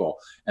people.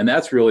 And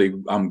that's really,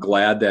 I'm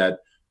glad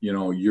that, you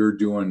know, you're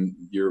doing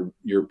your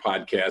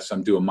podcast,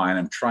 I'm doing mine.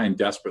 I'm trying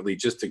desperately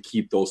just to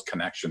keep those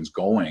connections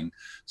going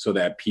so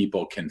that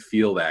people can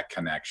feel that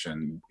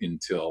connection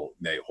until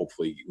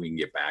hopefully we can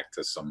get back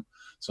to some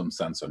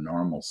sense of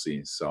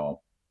normalcy.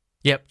 So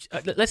yep.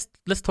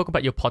 Let's talk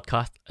about your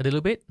podcast a little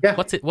bit. Yeah.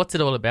 What's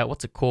it all about?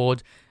 What's it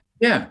called?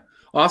 Yeah.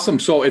 Awesome.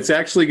 So it's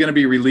actually going to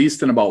be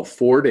released in about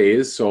 4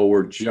 days. So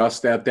we're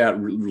just at that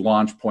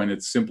launch point.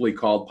 It's simply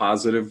called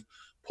Positive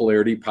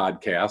Polarity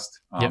Podcast.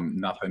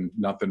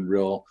 Nothing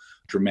real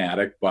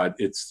dramatic, but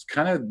it's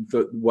kind of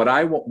what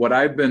I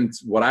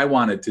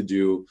wanted to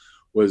do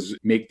was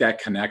make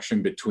that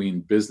connection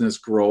between business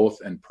growth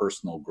and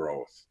personal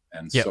growth.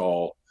 And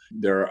so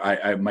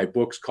my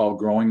book's called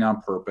Growing on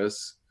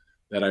Purpose,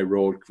 that I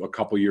wrote a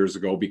couple years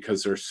ago,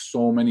 because there's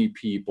so many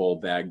people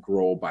that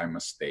grow by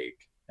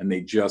mistake and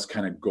they just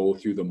kind of go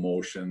through the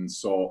motions.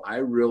 So I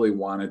really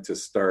wanted to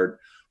start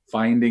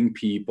finding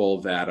people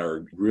that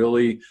are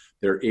really,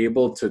 they're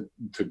able to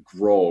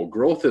grow.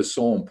 Growth is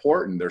so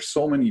important. There's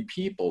so many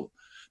people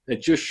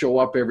that just show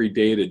up every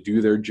day to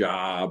do their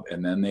job,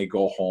 and then they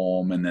go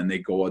home, and then they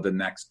go the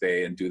next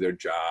day and do their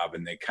job,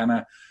 and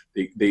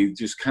they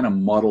just kind of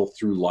muddle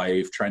through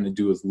life trying to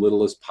do as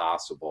little as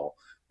possible.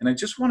 And I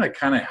just want to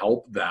kind of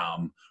help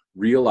them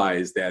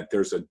realize that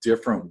there's a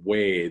different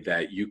way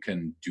that you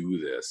can do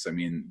this. I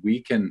mean,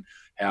 we can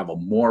have a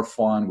more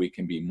fun, we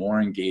can be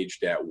more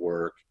engaged at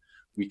work,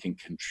 we can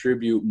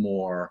contribute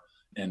more.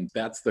 And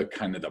that's the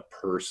kind of the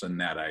person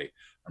that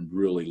I'm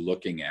really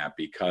looking at,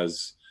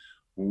 because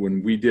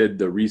when we did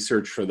the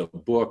research for the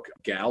book,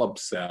 Gallup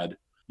said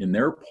in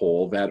their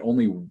poll that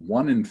only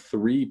 1 in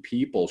 3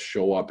 people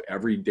show up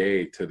every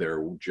day to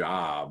their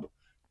job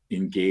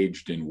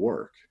engaged in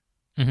work.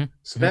 Mm-hmm.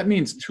 So that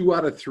means 2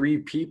 out of 3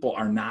 people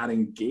are not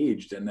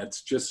engaged. And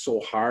that's just so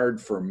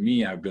hard for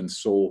me. I've been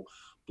so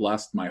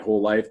blessed my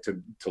whole life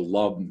to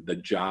love the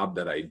job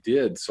that I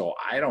did. So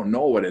I don't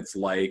know what it's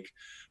like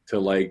to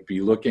like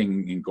be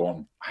looking and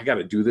going, I got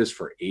to do this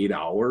for 8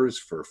 hours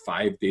for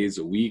 5 days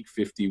a week,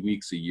 50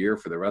 weeks a year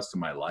for the rest of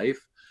my life.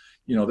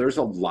 You know, there's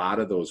a lot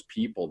of those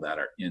people that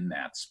are in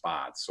that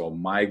spot. So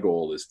my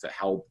goal is to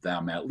help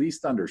them at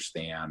least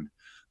understand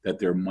that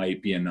there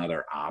might be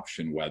another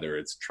option, whether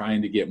it's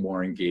trying to get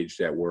more engaged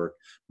at work,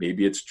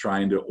 maybe it's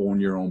trying to own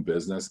your own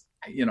business.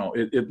 You know,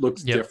 it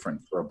looks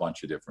different for a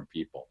bunch of different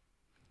people.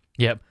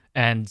 Yep.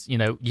 And, you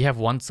know, you have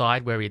one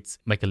side where it's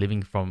make a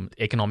living from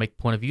economic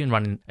point of view and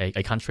running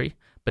a country,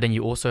 but then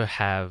you also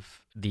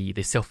have the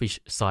selfish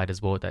side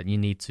as well, that you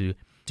need to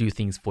do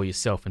things for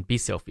yourself and be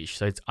selfish.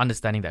 So it's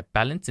understanding that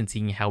balance and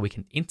seeing how we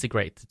can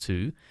integrate the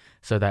two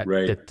so that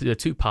the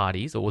two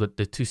parties or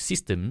the two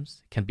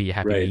systems can be a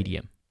happy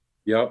medium.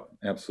 Yep,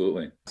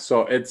 absolutely.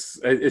 So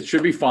it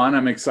should be fun.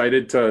 I'm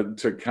excited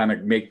to kind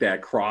of make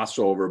that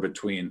crossover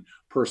between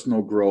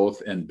personal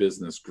growth and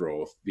business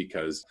growth,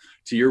 because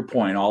to your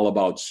point, all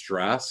about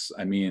stress,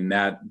 I mean,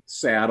 that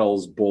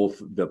saddles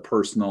both the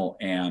personal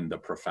and the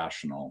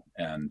professional,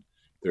 and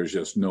there's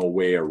just no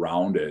way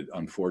around it.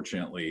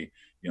 Unfortunately,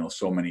 you know,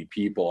 so many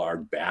people are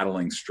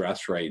battling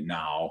stress right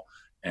now.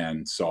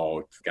 And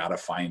so got to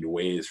find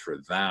ways for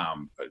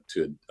them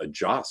to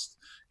adjust,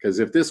 because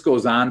if this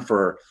goes on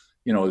for,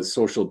 you know, the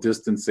social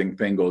distancing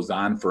thing goes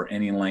on for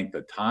any length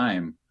of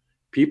time,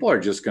 people are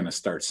just going to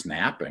start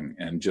snapping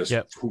and just,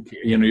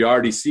 you know, you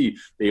already see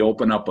they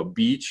open up a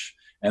beach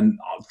and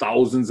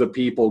thousands of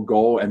people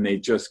go and they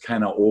just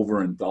kind of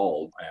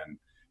overindulge, and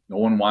no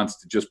one wants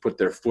to just put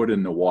their foot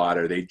in the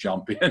water. They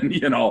jump in,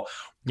 you know,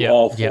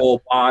 all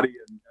full body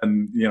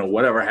and, you know,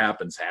 whatever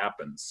happens.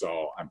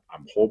 So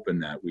I'm hoping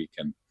that we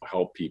can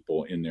help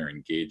people in their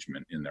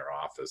engagement in their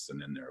office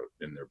and in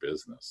their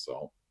business.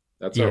 So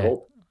that's our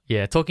hope.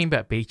 Yeah, talking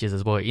about beaches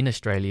as well, in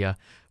Australia,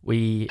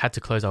 we had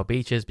to close our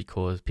beaches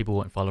because people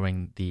weren't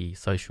following the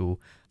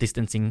social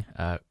distancing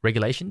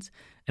regulations.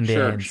 And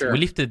then we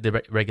lifted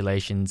the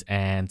regulations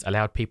and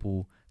allowed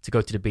people to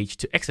go to the beach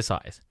to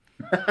exercise.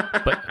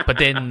 But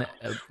then...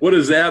 what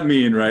does that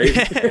mean, right?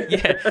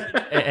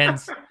 And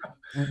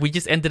we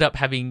just ended up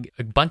having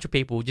a bunch of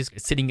people just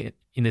sitting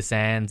in the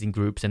sands in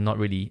groups and not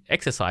really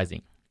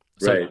exercising.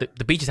 So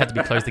the beaches had to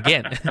be closed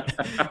again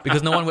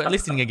because no one were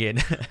listening again.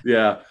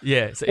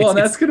 Yeah. So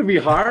that's going to be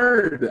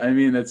hard. I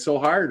mean, it's so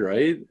hard,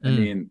 right? I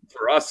mean,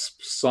 for us,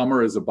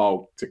 summer is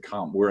about to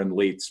come. We're in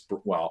late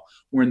spring. Well,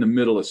 we're in the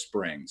middle of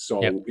spring.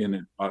 So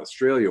in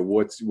Australia,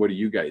 what are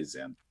you guys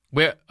in?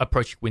 We're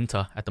approaching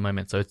winter at the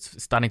moment, so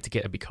it's starting to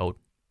get a bit cold.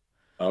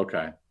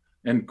 Okay.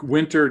 And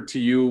winter to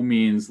you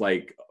means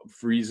like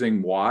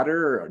freezing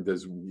water? Or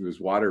does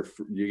water,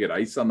 you get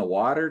ice on the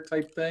water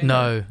type thing?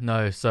 No.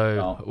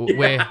 So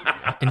we're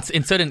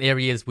in certain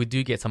areas we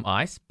do get some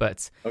ice,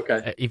 but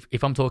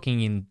if I'm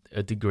talking in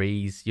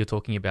degrees, you're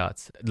talking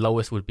about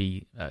lowest would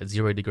be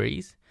 0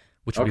 degrees,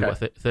 which would be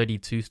what,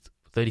 32,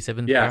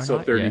 37 Fahrenheit? So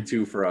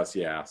 32 for us.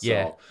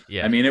 So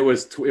I mean, it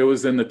was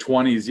in the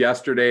 20s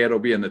yesterday. It'll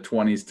be in the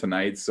 20s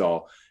tonight.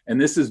 So, and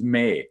this is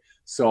May.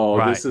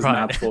 So this is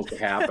not supposed to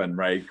happen,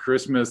 right?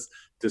 Christmas,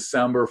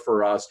 December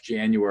for us,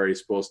 January is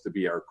supposed to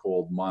be our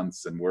cold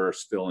months, and we're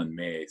still in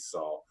May.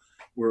 So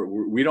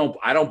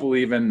I don't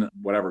believe in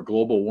whatever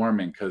global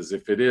warming, because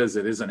if it is,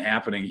 it isn't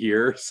happening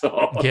here.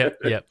 So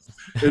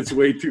it's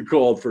way too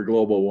cold for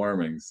global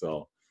warming.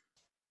 So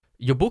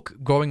your book,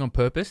 Growing on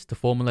Purpose, the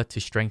formula to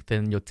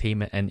strengthen your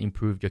team and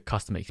improve your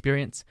customer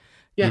experience.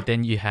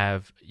 Then you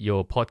have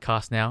your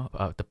podcast now,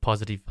 the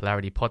Positive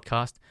Polarity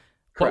podcast.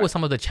 What were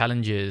some of the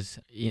challenges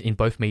in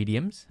both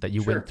mediums that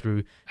you went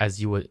through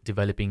as you were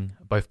developing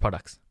both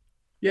products?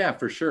 Yeah,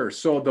 for sure.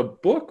 So the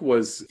book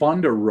was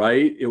fun to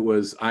write.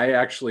 I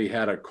actually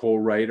had a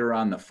co-writer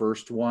on the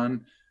first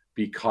one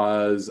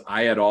because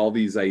I had all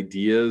these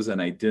ideas and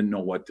I didn't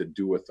know what to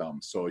do with them.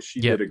 So she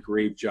did a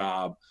great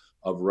job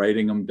of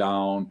writing them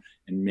down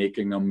and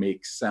making them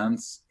make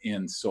sense.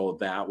 And so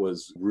that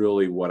was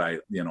really what I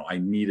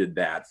needed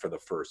that for the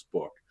first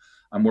book.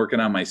 I'm working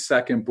on my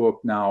second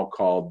book now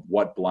called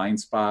What Blind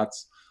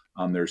Spots.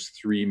 There's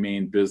 3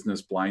 main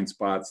business blind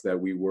spots that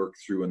we work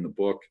through in the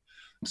book.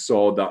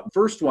 So the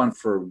first one,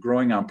 for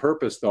Growing on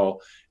Purpose, though,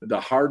 the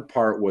hard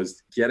part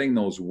was getting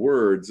those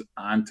words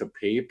onto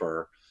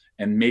paper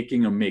and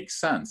making them make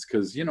sense,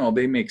 because, you know,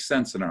 they make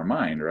sense in our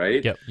mind,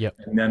 right?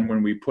 And then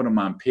when we put them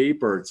on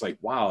paper, it's like,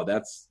 wow,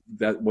 that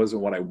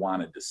wasn't what I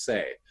wanted to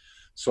say.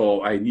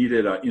 So I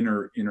needed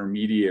an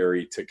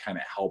intermediary to kind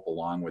of help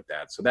along with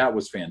that. So that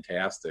was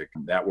fantastic.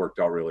 That worked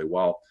out really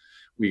well.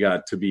 We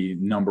got to be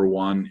number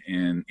one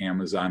in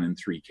Amazon in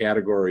 3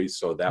 categories.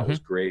 So that was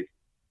great.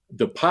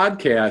 The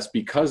podcast,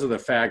 because of the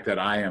fact that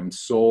I am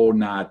so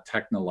not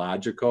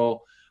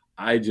technological,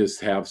 I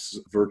just have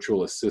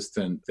virtual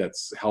assistant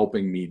that's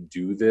helping me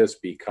do this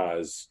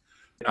because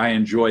I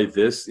enjoy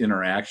this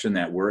interaction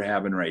that we're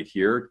having right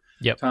here,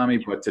 Tommy,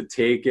 but to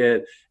take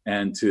it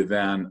and to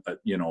then,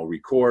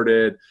 record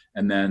it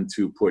and then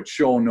to put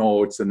show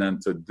notes and then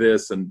to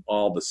this and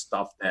all the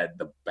stuff that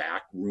the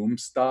back room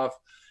stuff,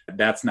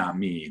 that's not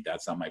me.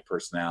 That's not my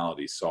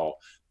personality. So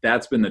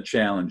that's been the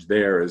challenge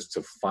there, is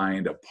to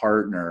find a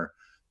partner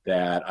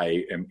that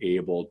I am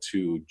able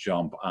to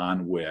jump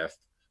on with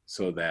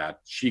so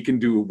that she can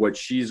do what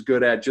she's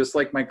good at, just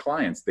like my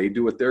clients. They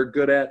do what they're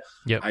good at.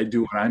 I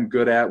do what I'm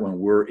good at. When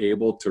we're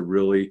able to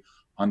really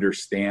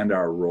understand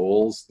our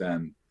roles,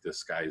 then the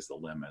sky's the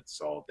limit.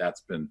 So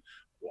that's been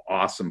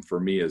awesome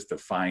for me, is to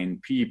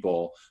find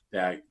people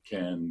that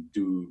can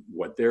do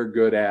what they're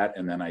good at,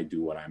 and then I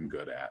do what I'm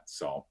good at.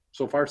 So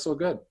far, so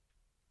good.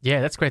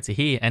 Yeah, that's great to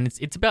hear. And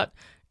it's about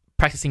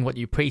practicing what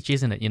you preach,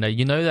 isn't it?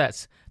 You know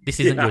that this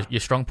isn't your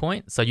strong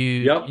point. So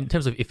in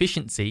terms of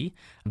efficiency,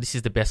 this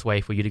is the best way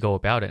for you to go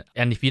about it.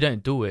 And if you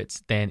don't do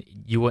it, then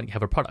you won't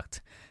have a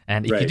product.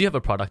 And if you do have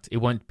a product, it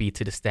won't be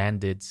to the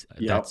standards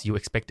that you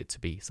expect it to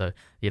be. So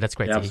yeah, that's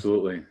great.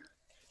 Absolutely.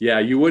 Yeah,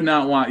 you would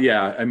not want,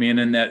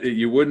 and that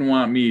you wouldn't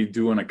want me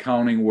doing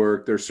accounting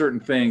work. There's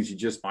certain things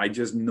I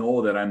just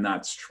know that I'm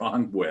not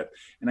strong with,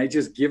 and I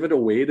just give it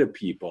away to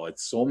people.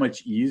 It's so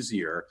much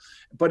easier.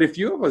 But if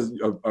you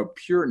have a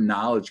pure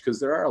knowledge, because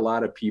there are a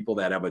lot of people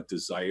that have a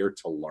desire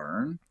to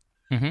learn,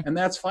 and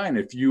that's fine.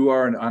 If you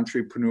are an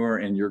entrepreneur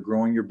and you're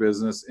growing your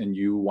business and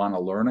you want to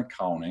learn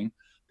accounting,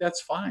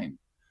 that's fine.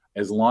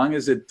 As long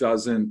as it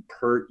doesn't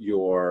hurt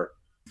your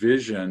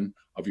vision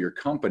of your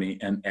company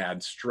and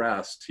add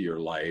stress to your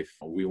life.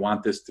 We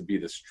want this to be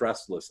the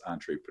stressless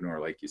entrepreneur,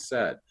 like you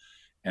said.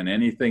 And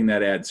anything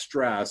that adds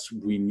stress,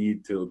 we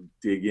need to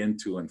dig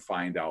into and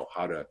find out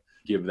how to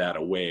give that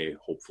away,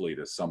 hopefully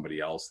to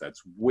somebody else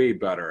that's way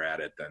better at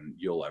it than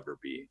you'll ever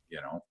be,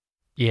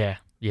 Yeah.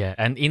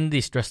 And in the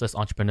stressless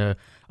entrepreneur,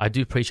 I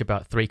do preach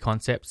about 3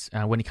 concepts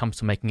when it comes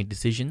to making a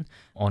decision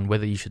on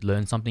whether you should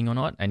learn something or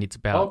not. And it's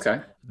about,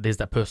 there's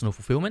that personal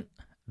fulfillment,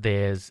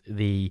 there's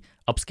the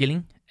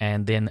upskilling,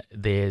 and then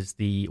there's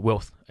the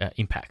wealth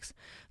impacts.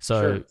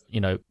 So,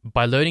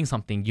 by learning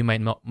something, you may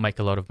not make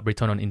a lot of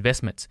return on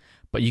investment,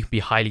 but you can be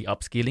highly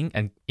upskilling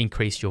and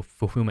increase your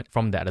fulfillment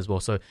from that as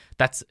well. So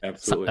that's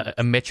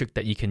a metric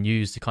that you can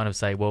use to kind of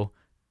say, well,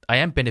 I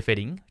am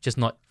benefiting, just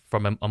not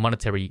from a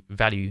monetary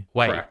value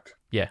way. Correct.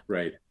 Yeah.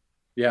 Right.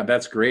 Yeah,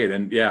 that's great.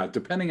 And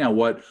depending on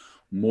what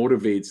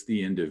motivates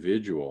the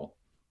individual,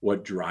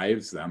 what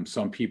drives them.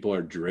 Some people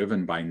are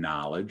driven by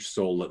knowledge.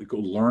 So go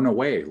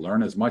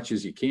learn as much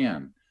as you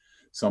can.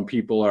 Some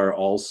people are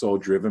also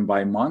driven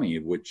by money,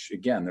 which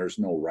again, there's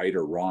no right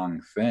or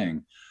wrong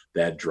thing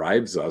that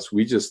drives us.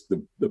 We just,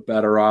 the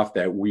better off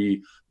that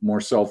we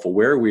more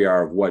self-aware we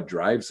are of what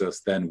drives us,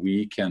 then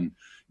we can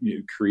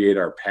create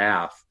our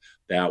path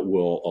that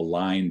will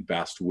align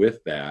best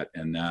with that.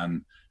 And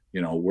then,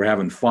 we're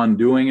having fun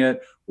doing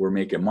it. We're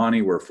making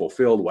money. We're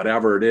fulfilled,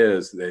 whatever it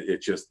is.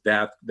 It just,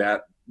 that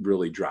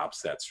really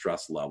drops that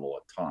stress level a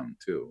ton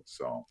too.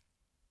 So.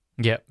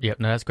 Yep. No,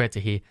 that's great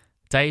to hear.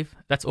 Dave,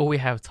 that's all we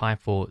have time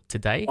for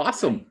today.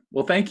 Awesome.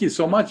 Well, thank you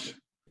so much.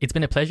 It's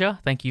been a pleasure.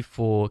 Thank you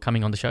for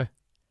coming on the show.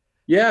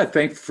 Yeah,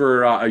 thanks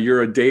for,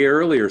 you're a day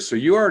earlier, so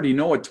you already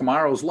know what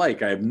tomorrow's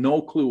like. I have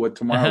no clue what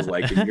tomorrow's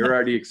like, and you're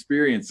already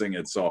experiencing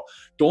it. So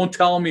don't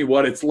tell me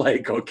what it's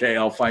like, okay?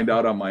 I'll find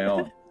out on my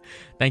own.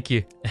 Thank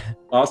you.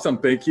 Awesome.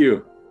 Thank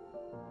you.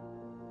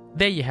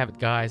 There you have it,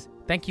 guys.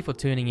 Thank you for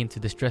tuning into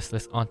the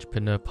Stressless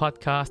Entrepreneur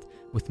podcast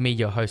with me,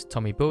 your host,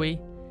 Tommy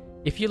Bowie.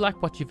 If you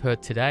like what you've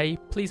heard today,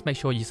 please make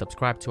sure you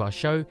subscribe to our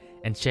show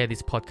and share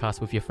this podcast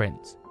with your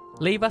friends.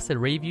 Leave us a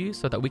review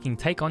so that we can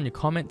take on your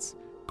comments,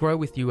 grow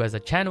with you as a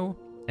channel,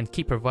 and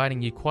keep providing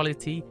you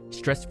quality,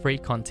 stress-free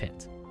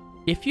content.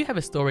 If you have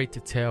a story to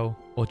tell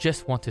or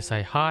just want to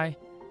say hi,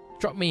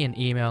 drop me an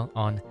email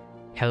on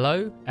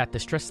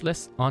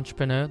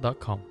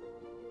hello@thestresslessentrepreneur.com.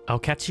 I'll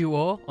catch you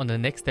all on the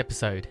next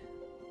episode.